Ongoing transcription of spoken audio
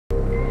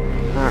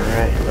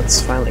let's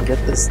finally get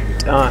this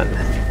done.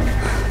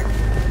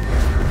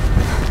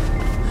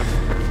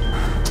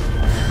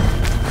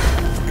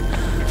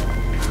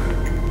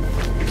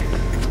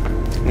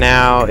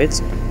 Now,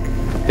 it's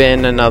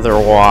been another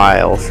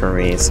while for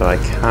me, so I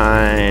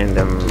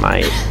kinda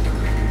might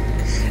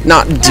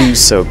not do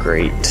so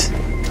great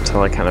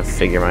until I kind of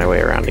figure my way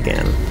around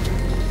again.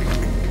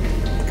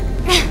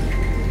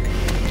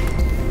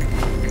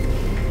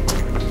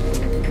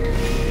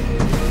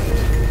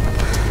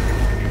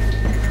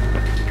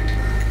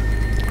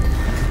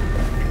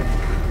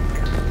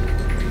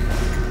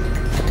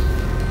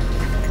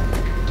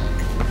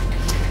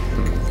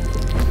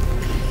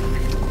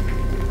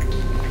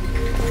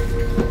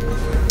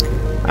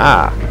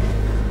 Ah.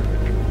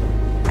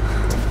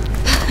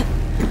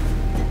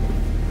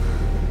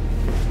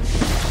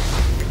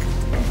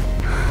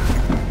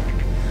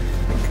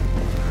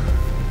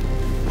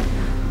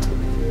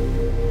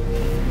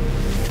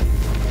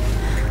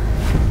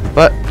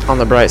 But on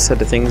the bright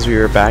side of things, we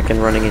were back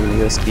and running in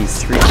USB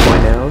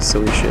 3.0,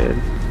 so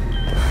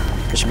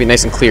it should be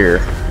nice and clear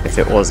if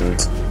it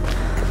wasn't.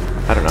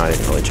 I don't know, I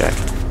didn't really check.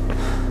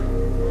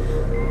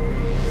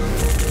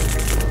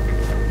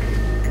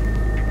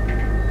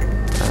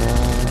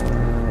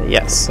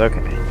 Yes,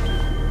 okay.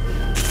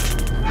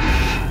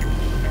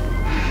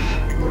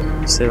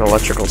 See an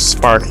electrical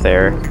spark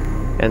there,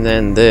 and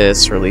then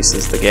this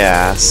releases the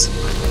gas.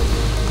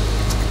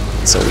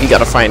 So we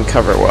gotta find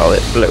cover while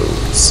it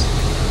blows.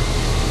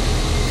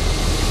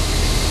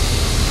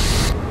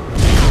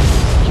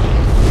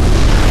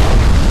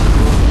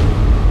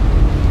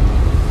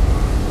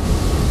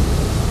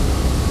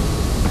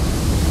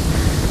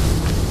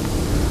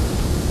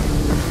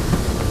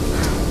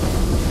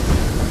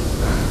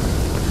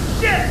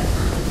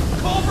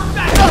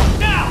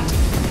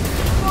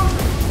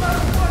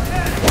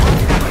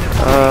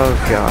 Oh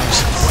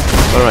gosh,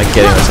 what am I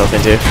getting myself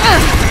into?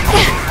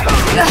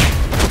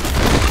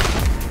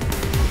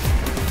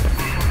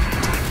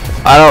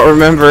 I don't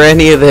remember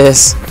any of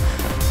this.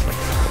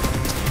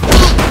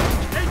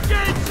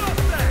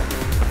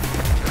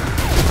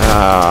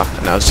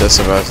 And I was just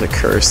about to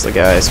curse the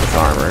guys with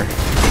armor.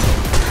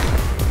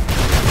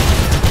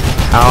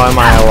 How am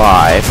I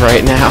alive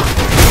right now?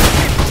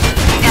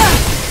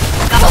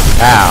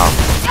 Ow.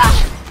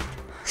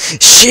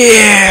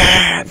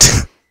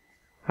 Shit!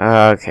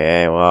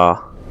 Okay,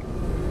 well.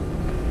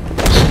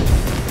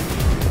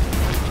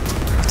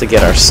 Have to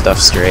get our stuff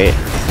straight.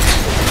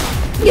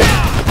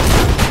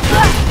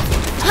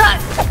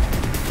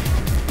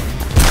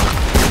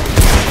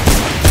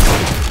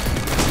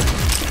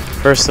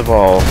 First of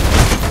all,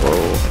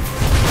 whoa.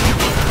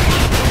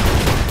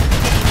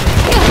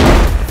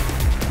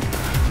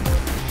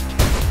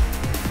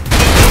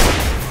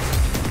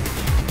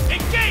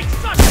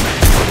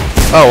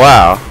 Oh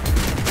wow.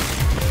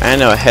 I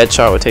didn't know a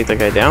headshot would take that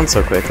guy down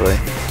so quickly.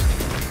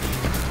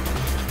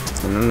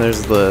 And then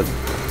there's the...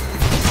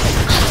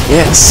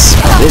 Yes,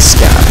 this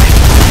guy.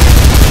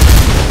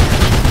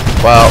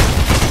 Well,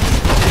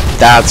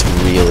 that's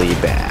really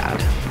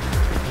bad.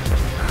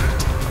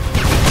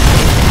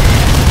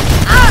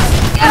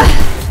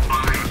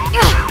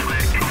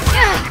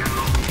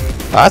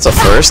 Oh, that's a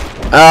first.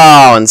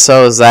 Oh, and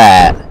so is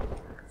that.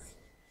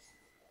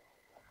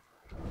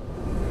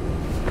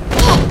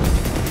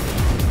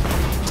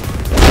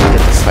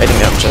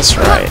 Fighting up just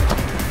right.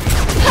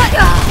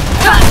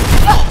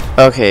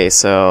 Okay,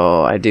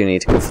 so I do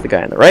need to go for the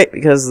guy on the right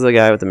because the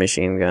guy with the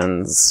machine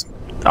gun's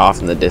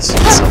off in the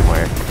distance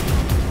somewhere.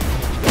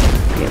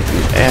 Being a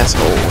huge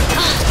asshole.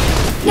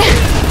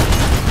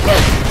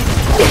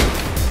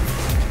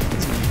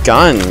 This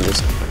gun,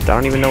 just I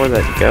don't even know where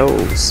that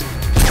goes.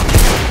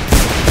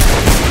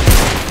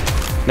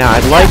 Now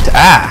I'd like to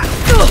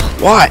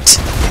what?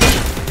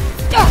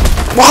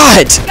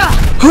 What?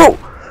 Who?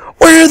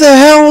 Where the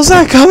hell is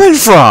that coming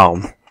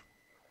from?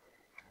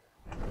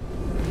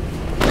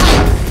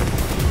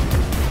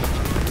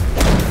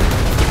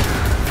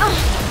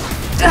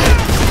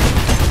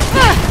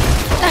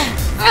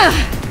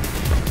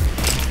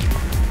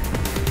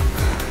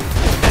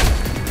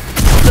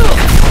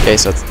 Okay,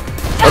 so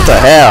what the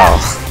hell?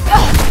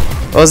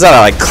 What was that? I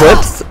like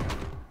clipped?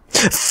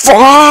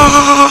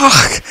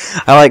 Fuck!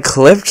 I like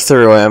clipped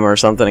through him or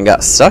something and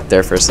got stuck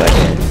there for a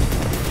second.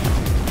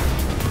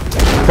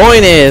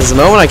 Point is, the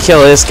moment I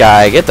kill this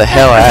guy, get the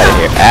hell out of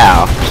here.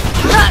 Ow.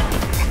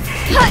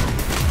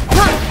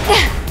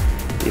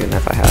 Even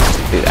if I have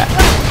to do that.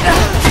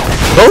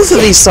 Both of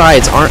these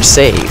sides aren't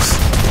safe.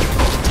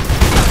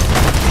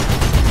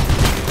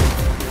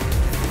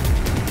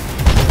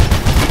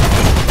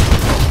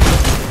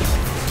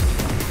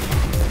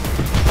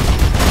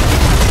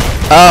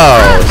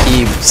 Oh,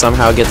 he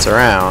somehow gets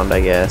around,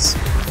 I guess.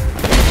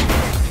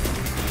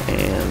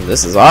 And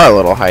this is our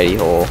little hidey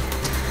hole.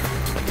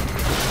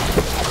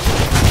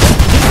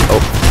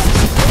 Oh.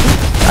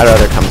 I'd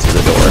rather come through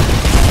the door.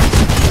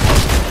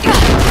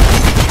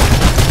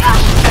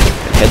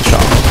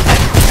 Headshot.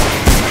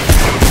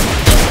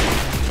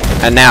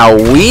 And now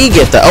we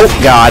get the... Oh,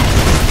 God.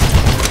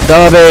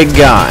 The big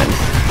gun.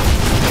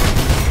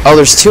 Oh,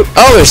 there's two...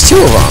 Oh, there's two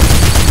of them.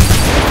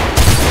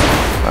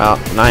 Well,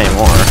 not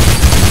anymore.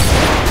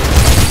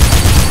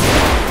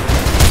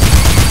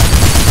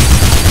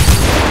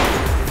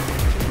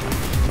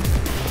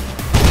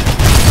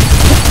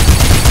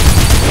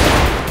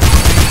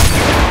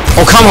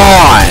 Oh, come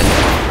on!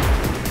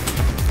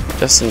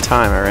 Just in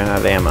time, I ran out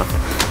of ammo.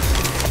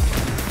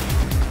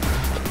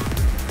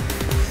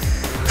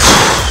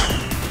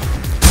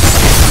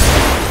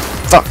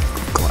 Fuck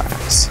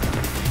glass.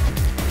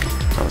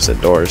 I almost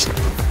said doors.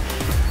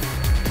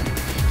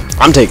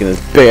 I'm taking this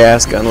big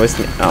ass gun with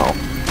me. Oh.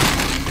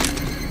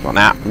 Well,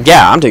 now,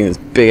 yeah, I'm taking this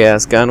big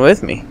ass gun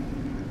with me.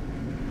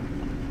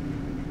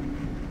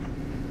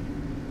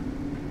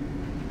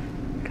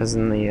 Because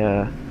in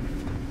the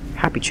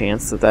happy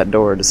chance that that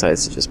door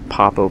decides to just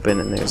pop open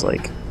and there's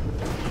like...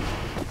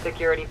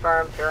 Security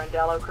firm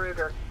Pirandello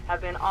Kruger have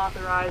been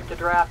authorized to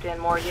draft in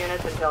more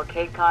units until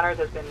Kate Connors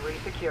has been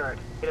resecured.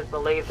 It is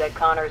believed that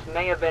Connors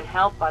may have been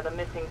helped by the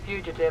missing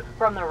fugitive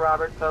from the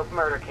Robert Pope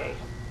murder case.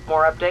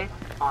 More updates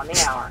on the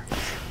hour.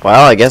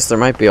 Well, I guess there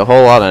might be a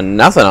whole lot of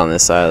nothing on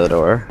this side of the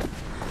door.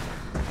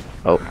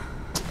 Oh.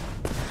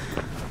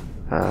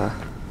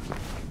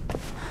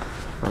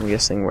 I'm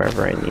guessing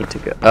wherever I need to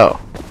go. Oh.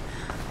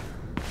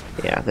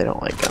 Yeah, they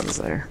don't like guns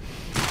there.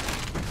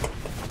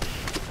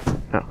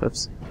 Oh,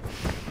 oops.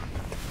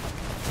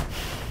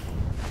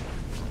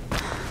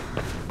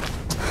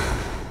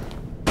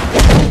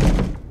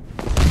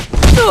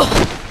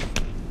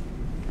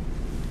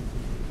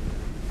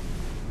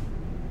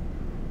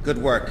 Good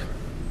work.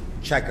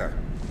 Check her.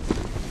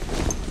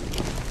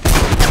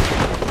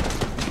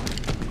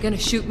 Gonna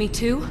shoot me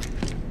too?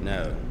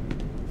 No.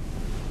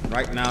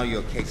 Right now,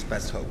 you're Kate's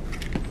best hope.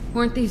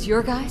 Weren't these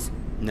your guys?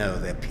 No,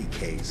 they're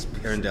PK's.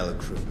 Pirandello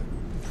Kruger.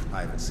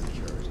 Private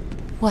security.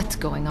 What's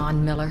going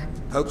on, Miller?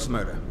 Pope's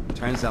murder.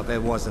 Turns out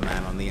there was a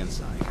man on the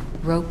inside.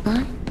 Rope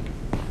burn?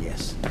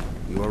 Yes.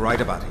 You were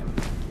right about him.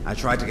 I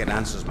tried to get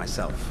answers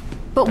myself.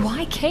 But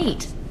why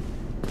Kate?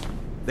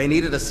 They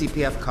needed a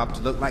CPF cop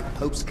to look like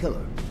Pope's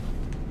killer.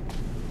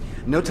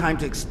 No time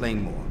to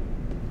explain more.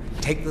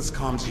 Take this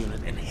comms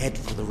unit and head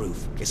for the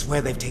roof. It's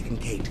where they've taken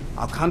Kate.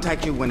 I'll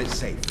contact you when it's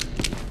safe.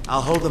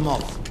 I'll hold them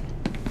off.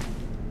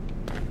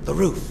 The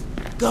roof.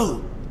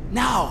 Go!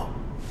 Now!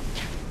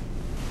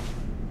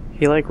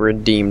 He like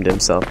redeemed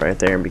himself right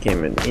there and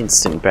became an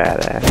instant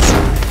badass.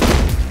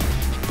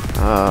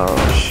 Oh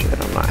shit,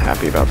 I'm not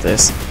happy about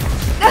this.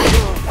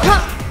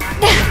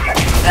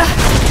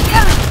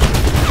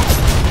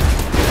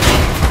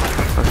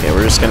 Okay,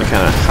 we're just gonna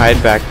kind of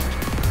hide back.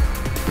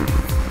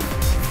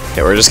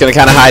 Okay, we're just gonna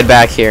kind of hide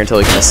back here until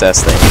we can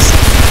assess things.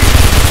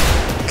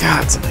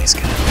 God, it's a nice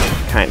gun.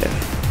 Kind of.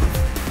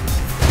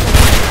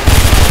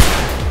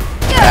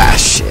 Ah,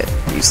 shit.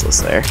 Useless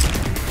there.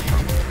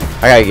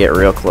 I gotta get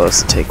real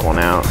close to take one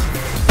out.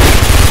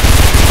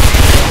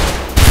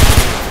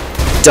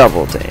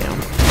 Double damn.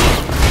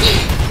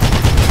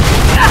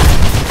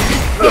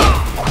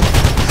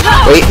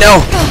 Wait, no!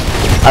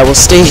 I will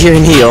stay here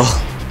and heal.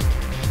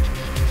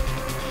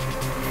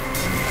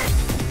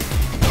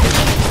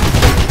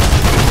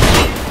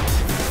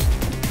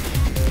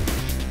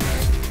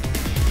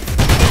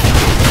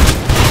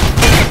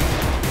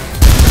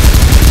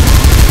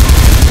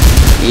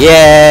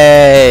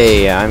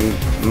 Yay! I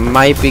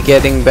might be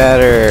getting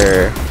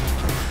better.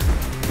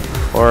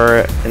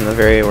 Or, in the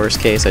very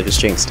worst case, I just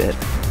jinxed it.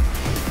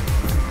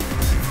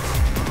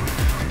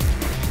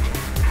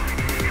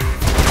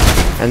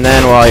 And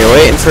then while you're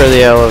waiting for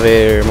the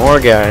elevator, more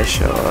guys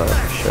show up.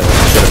 Should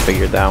have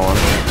figured that one.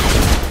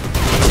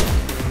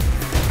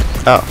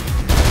 Oh.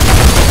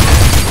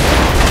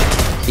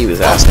 He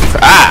was asking for...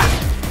 Ah!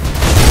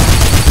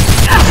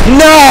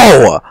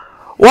 No!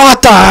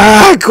 What the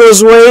heck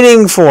was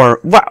waiting for?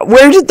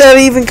 Where did that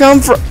even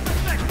come from?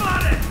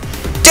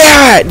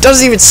 Damn it! It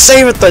doesn't even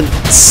save at the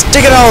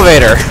stinking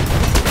elevator.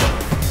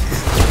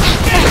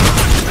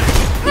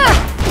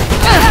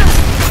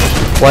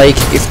 Like,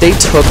 if they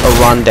took a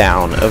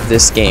rundown of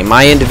this game,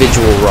 my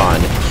individual run,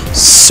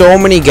 so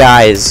many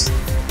guys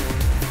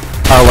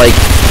are like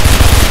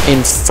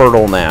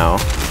infertile now.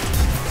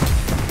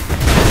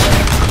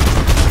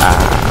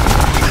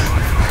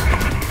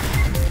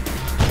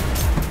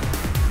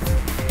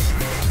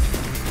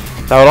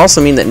 That would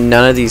also mean that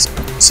none of these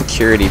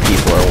security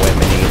people are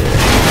women either.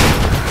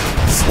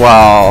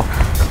 Well,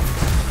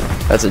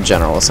 that's a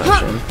general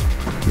assumption.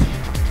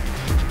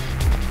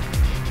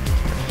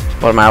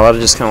 What, am I allowed to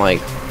just kind of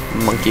like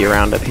monkey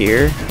around up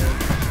here?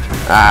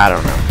 I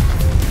don't know.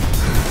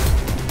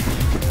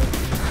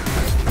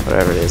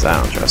 Whatever it is,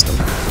 I don't trust them.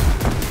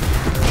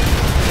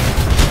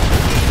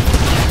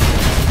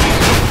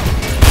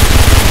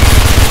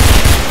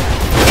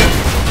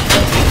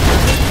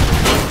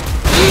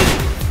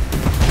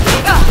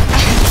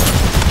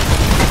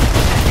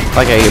 I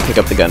like how you pick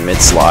up the gun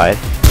mid-slide.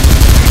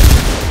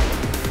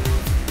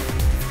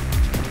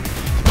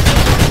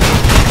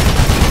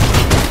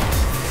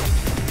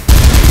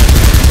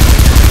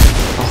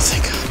 Oh,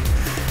 thank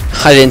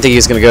God. I didn't think he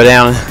was going to go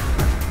down.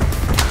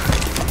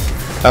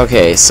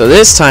 Okay, so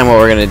this time what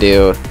we're going to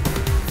do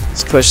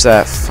is push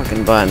that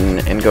fucking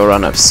button and go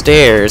run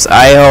upstairs.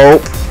 I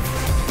hope.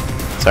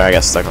 Sorry, I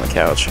got stuck on the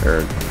couch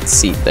or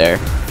seat there.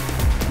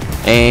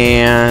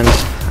 And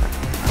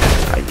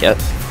I get.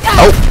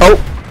 Oh,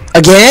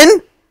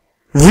 again?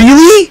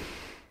 Really?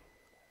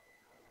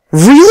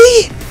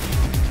 Really?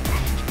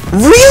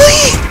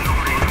 Really?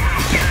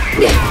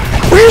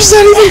 Where does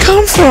that even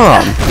come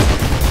from?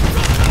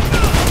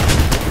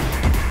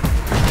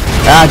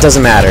 Ah, it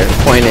doesn't matter.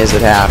 The point is,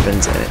 it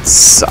happens and it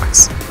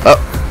sucks. Oh.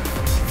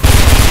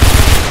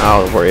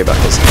 I'll worry about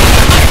this.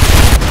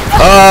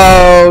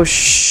 Oh,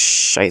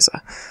 scheisse.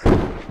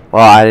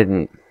 Well,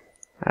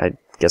 I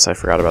guess I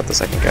forgot about the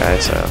second guy,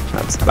 so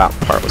that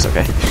part was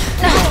okay.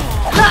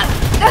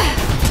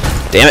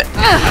 Damn it.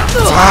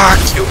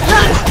 Fuck you.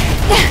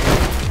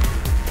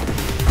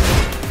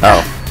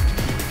 Oh.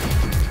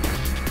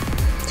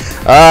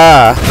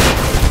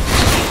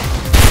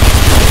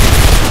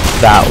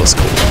 That was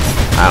cool.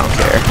 I don't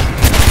care.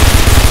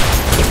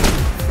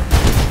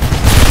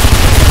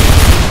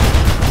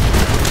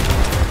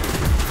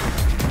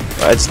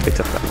 I just picked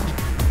up that one.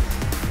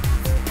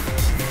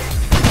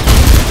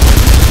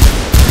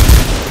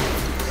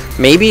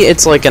 Maybe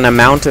it's like an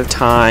amount of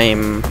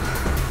time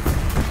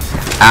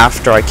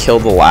after I kill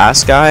the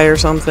last guy or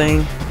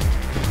something.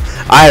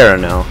 I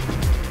don't know.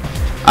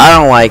 I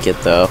don't like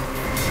it though.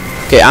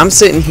 Okay, I'm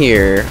sitting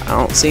here. I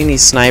don't see any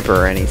sniper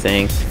or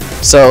anything.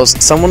 So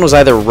someone was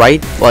either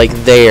right like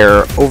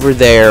there, over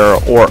there,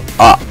 or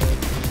up.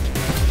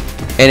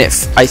 And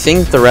I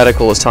think the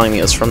reticle was telling me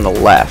it was from the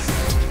left.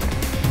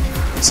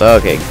 So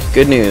okay,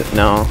 good news.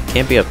 No,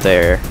 can't be up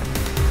there.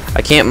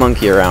 I can't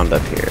monkey around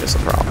up here is the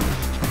problem.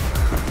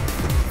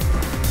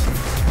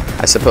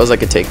 I suppose I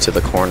could take to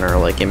the corner,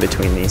 like in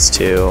between these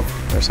two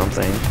or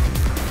something.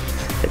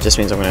 It just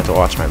means I'm gonna have to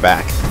watch my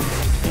back,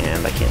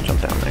 and I can't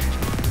jump down there.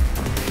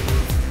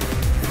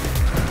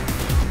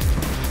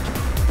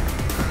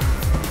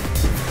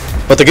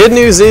 But the good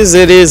news is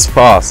it is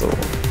possible.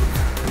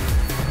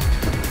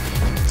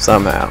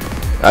 Somehow.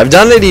 I've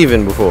done it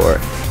even before.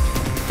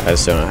 I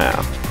just don't know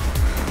how.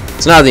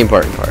 It's not the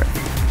important part.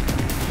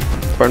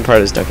 The important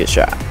part is don't get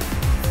shot.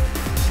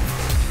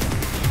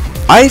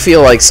 I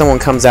feel like someone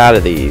comes out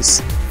of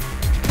these.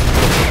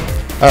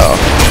 Uh-oh.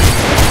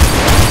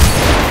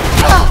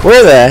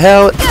 Where the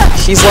hell?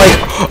 He's like,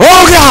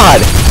 oh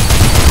god!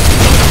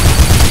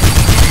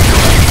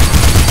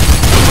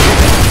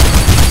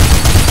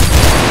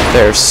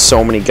 There's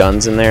so many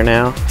guns in there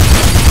now.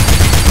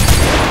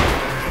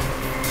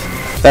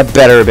 That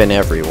better have been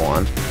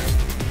everyone.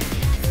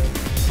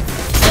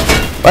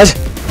 What?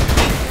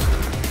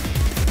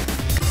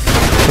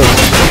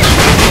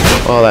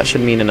 Well, that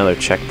should mean another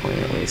checkpoint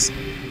at least.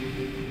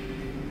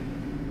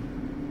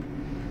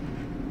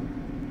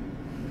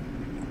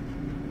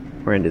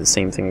 We're gonna do the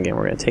same thing again.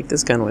 We're gonna take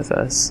this gun with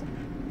us,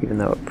 even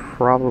though it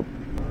probably...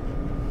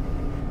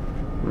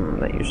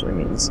 that usually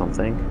means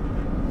something.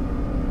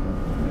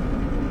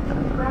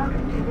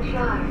 Welcome to the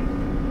Shard.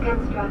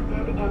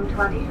 Constructed in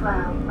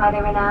 2012 by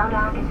the renowned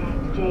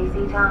architect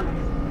J.C. Thomas,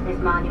 this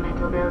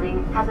monumental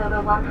building has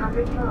over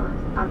 100 floors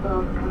of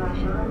both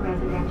commercial and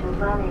residential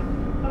dwellings,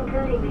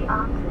 including the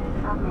offices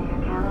of Mayor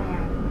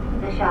Callahan.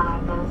 The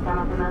Shard boasts some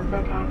of the most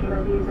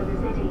spectacular views of the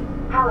city.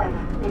 However,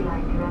 we'd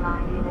like to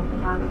remind you that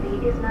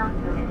photography is not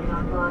permitted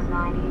on floors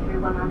 90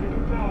 through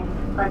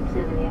 110, but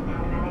souvenir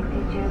panoramic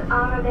pictures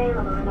are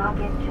available in our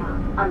gift shop,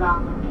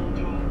 along with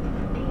keychains,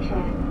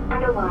 t-shirts,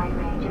 and a wide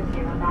range of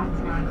zero-fat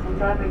snacks and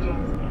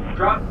beverages.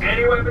 Drop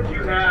any weapons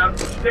you have,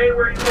 stay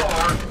where you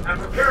are, and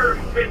prepare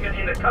to be taken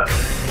into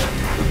custody.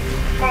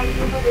 Thank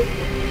you for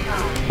visiting the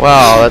Shard.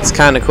 Wow, that's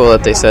kind of cool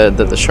that they said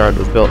that the Shard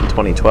was built in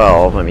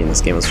 2012. I mean,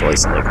 this game was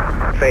released in like...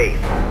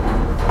 Faith,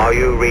 are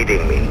you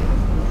reading me?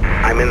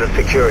 I'm in the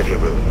security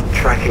room,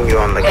 tracking you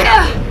on the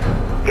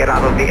camera. Get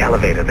out of the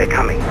elevator, they're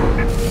coming.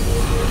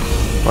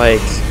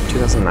 like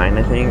 2009,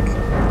 I think.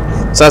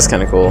 So that's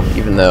kind of cool,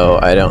 even though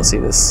I don't see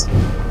this.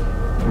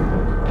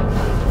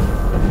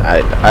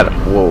 I don't,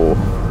 whoa.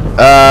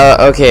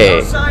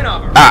 Okay.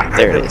 Ah,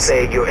 there it is.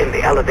 Say you're in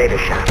the elevator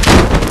shaft.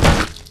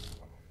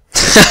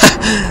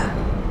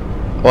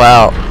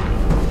 Well,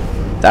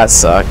 that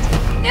sucked.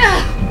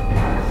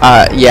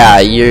 Yeah,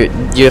 you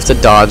have to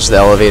dodge the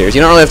elevators.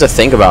 You don't really have to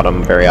think about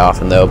them very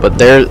often, though. But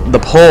the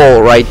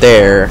pole right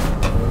there,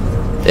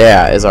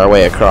 yeah, is our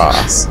way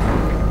across.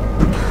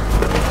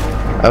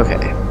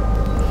 Okay.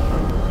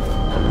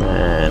 And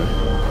then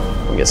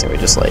I'm guessing we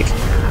just like,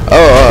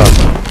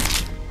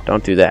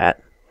 don't do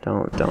that.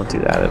 Don't do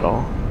that at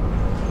all.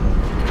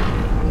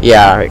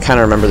 Yeah, I kind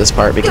of remember this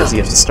part because you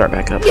have to start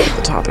back up at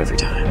the top every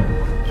time.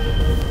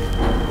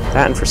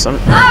 That, and for some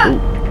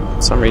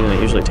reason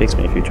it usually takes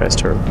me a few tries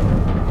to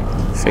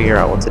figure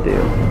out what to do.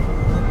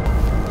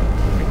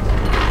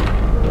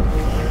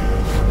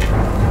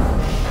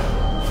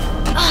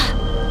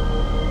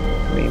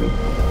 I mean,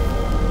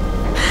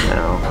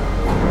 no.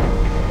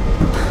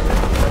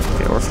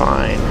 Okay, we're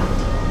fine.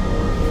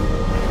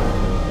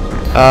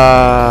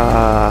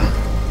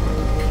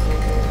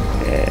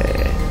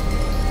 Okay.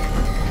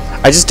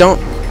 I just don't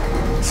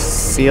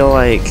feel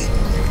like...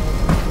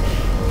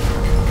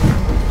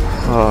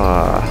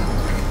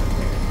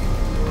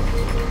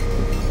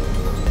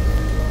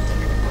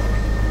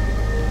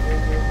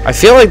 I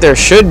feel like there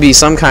should be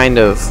some kind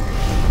of,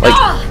 like,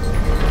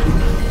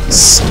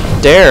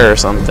 stair or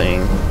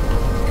something.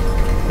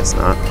 It's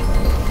not.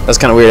 That's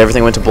kind of weird.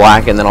 Everything went to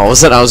black, and then all of a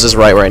sudden I was just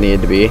right where I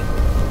needed to be.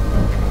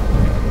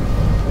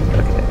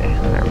 Okay,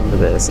 I remember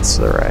this. It's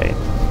to the right.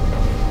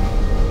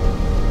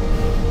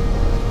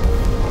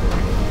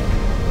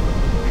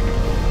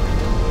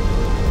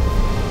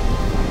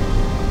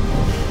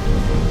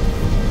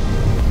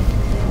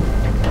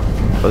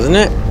 Wasn't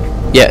it?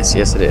 Yes,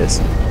 yes it is.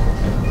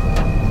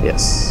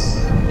 Yes.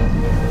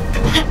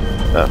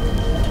 Oh.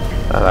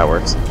 Oh, that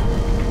works.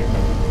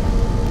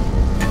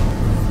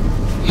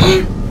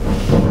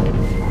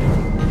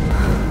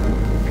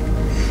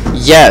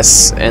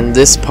 Yes, and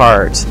this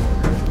part.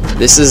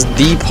 This is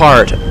the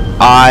part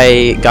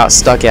I got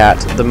stuck at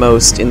the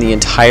most in the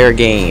entire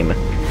game.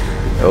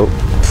 Oh.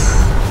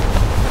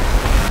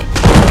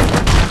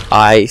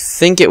 I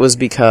think it was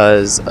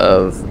because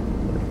of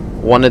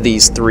one of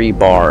these 3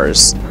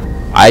 bars.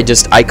 I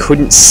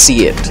couldn't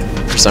see it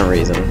for some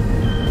reason.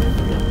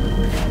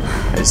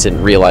 I just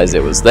didn't realize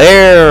it was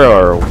there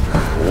or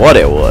what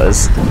it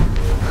was.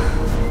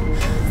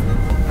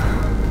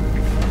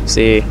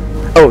 See?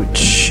 Oh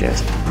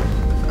shit.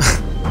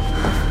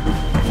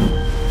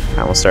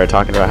 I almost started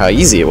talking about how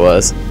easy it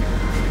was.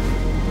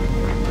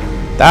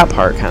 That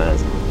part kinda,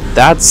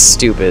 that's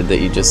stupid that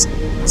you just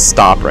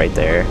stop right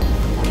there.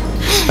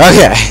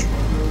 Okay.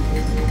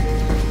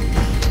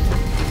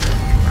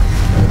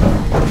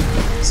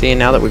 See,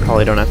 now that we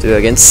probably don't have to do it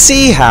again.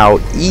 See how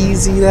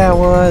easy that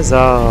was?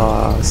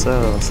 Oh,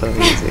 so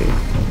easy.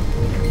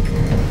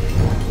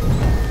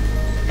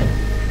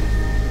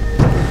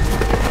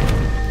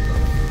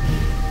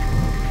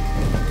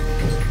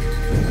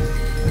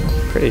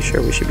 Pretty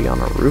sure we should be on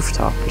a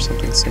rooftop or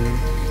something soon.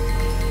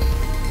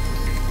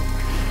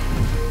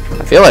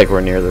 I feel like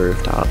we're near the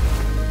rooftop.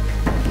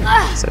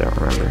 So I don't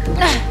remember.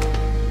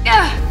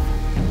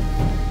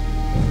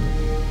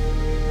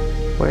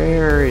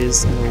 Where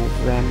is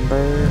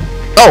November?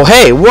 Oh,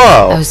 hey,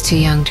 whoa! I was too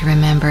young to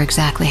remember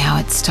exactly how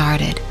it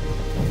started.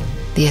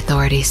 The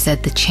authorities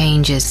said the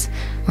changes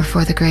were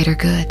for the greater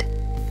good.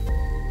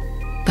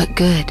 But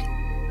good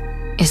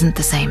isn't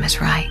the same as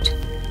right.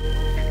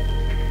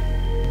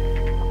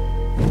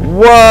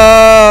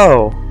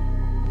 Whoa!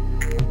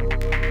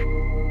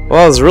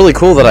 Well, it was really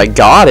cool that I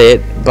got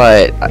it,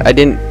 but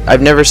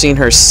I've never seen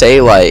her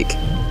say, like,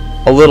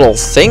 a little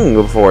thing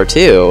before,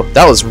 too.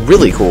 That was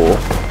really cool.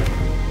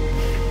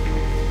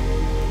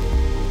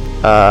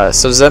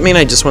 So does that mean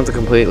I just went the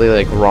completely,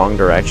 like, wrong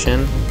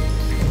direction?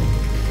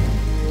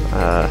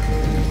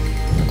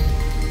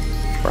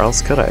 Where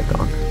else could I have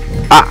gone?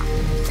 Ah!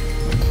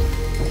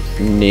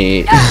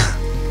 Neat.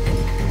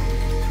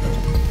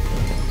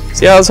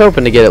 See, I was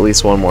hoping to get at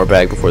least one more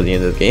bag before the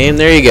end of the game.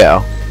 There you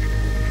go.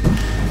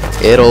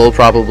 It'll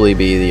probably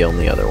be the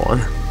only other one.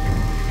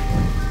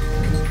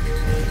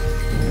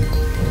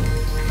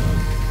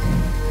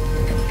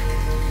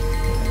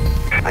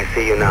 I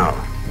see you now.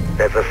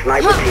 There's a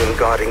sniper team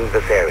guarding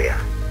this area.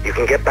 You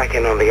can get back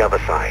in on the other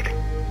side.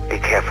 Be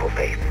careful,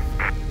 Faith.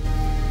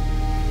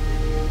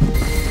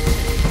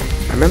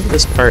 I remember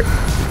this part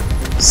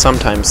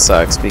sometimes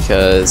sucks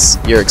because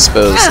you're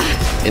exposed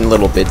in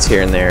little bits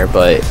here and there,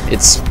 but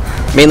it's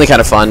mainly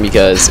kind of fun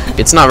because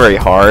it's not very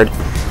hard.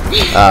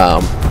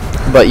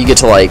 But you get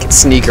to, like,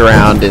 sneak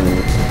around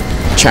and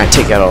try and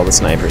take out all the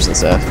snipers and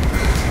stuff.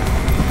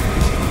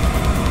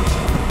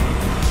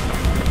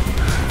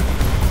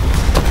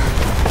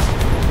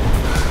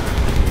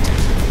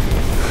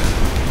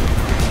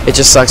 It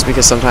just sucks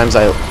because sometimes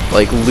I,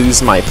 like,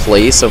 lose my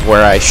place of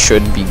where I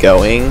should be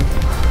going.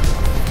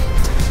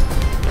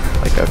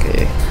 Like,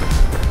 okay.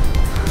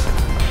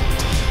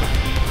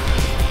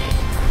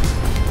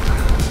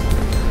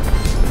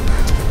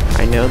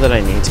 I know that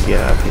I need to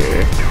get up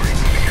here.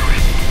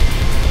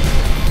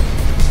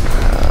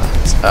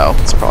 Oh,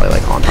 it's probably,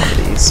 like, on top of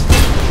these.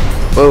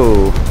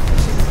 Whoa.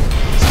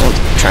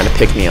 Someone's trying to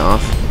pick me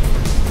off.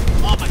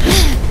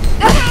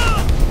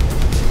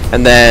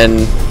 And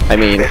then, I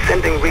mean, they're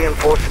sending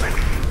reinforcements.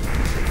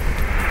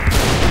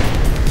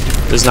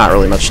 There's not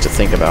really much to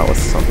think about with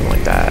something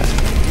like that.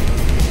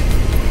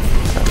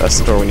 That's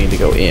the door we need to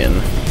go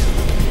in.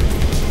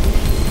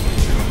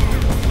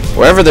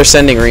 Wherever they're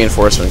sending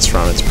reinforcements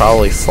from, it's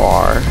probably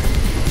far.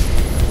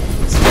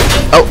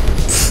 Oh!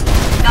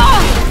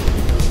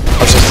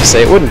 I was supposed to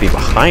say, it wouldn't be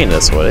behind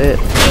us, would it?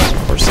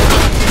 Of course not.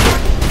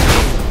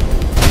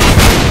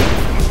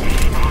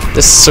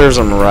 This serves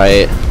them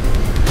right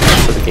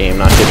for the game,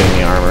 not giving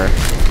me armor.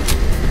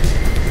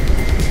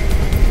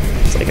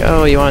 It's like,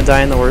 oh, you want to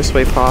die in the worst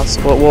way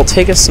possible? Well,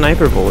 take a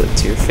sniper bullet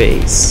to your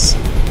face.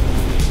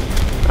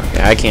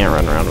 Okay, I can't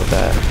run around with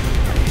that.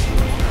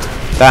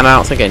 That, I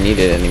don't think I need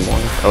it anymore.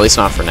 At least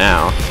not for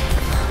now.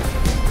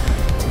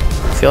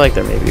 I feel like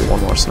there may be one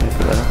more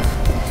sniper though.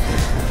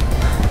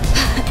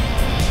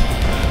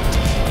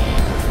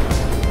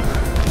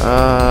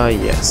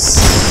 Yes.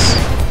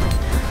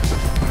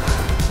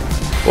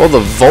 Well, the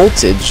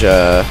voltage,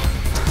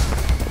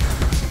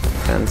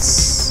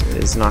 fence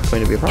is not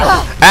going to be a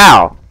problem.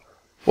 Ow!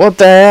 What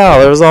the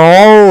hell? There was a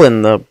hole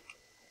in the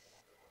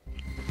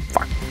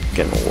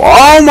fucking wall.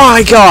 Oh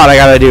my god, I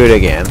gotta do it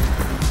again.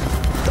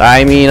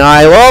 I mean,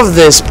 I love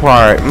this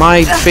part.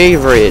 My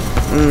favorite.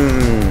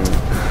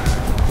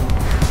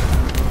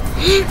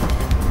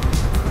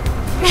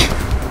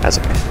 That's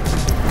okay.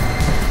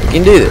 We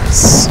can do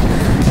this.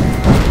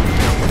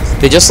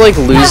 They just like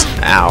lose.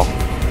 Ow.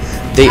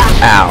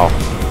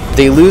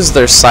 They lose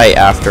their sight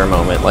after a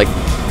moment. Like,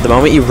 the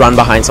moment you run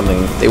behind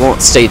something, they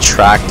won't stay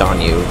tracked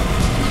on you,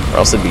 or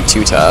else it'd be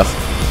too tough.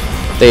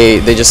 They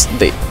lose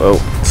their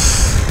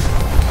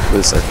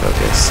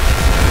focus.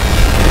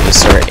 They just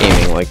start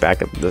aiming like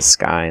back at the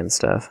sky and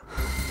stuff.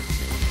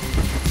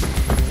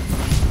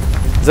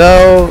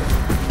 Though,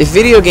 if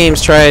video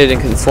games tried and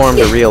conformed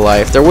to real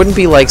life, there wouldn't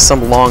be like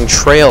some long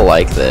trail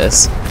like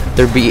this.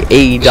 There'd be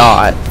a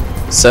dot.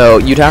 So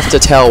you'd have to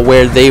tell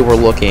where they were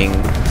looking.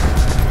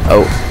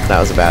 Oh, that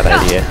was a bad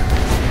idea.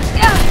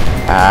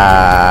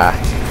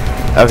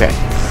 Okay.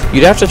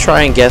 You'd have to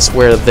try and guess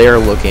where they're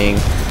looking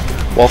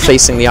while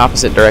facing the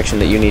opposite direction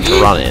that you need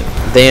to run in.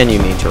 Then you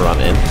need to run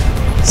in.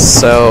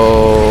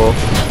 So,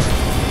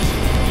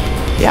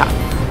 yeah.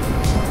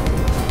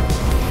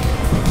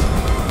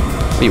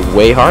 It'd be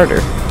way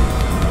harder.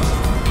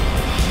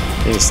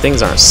 These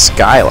things aren't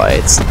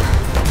skylights.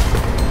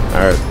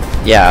 Or,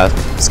 yeah,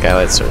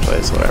 skylights,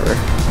 searchlights, whatever.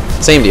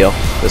 Same deal,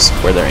 just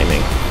where they're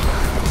aiming.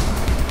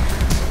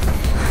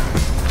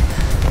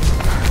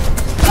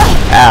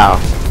 Ow.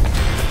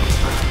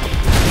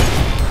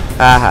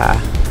 Haha.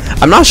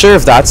 I'm not sure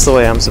if that's the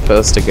way I'm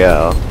supposed to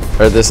go.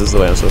 Or this is the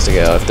way I'm supposed to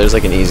go. If there's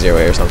like an easier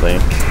way or something.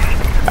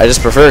 I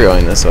just prefer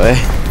going this way.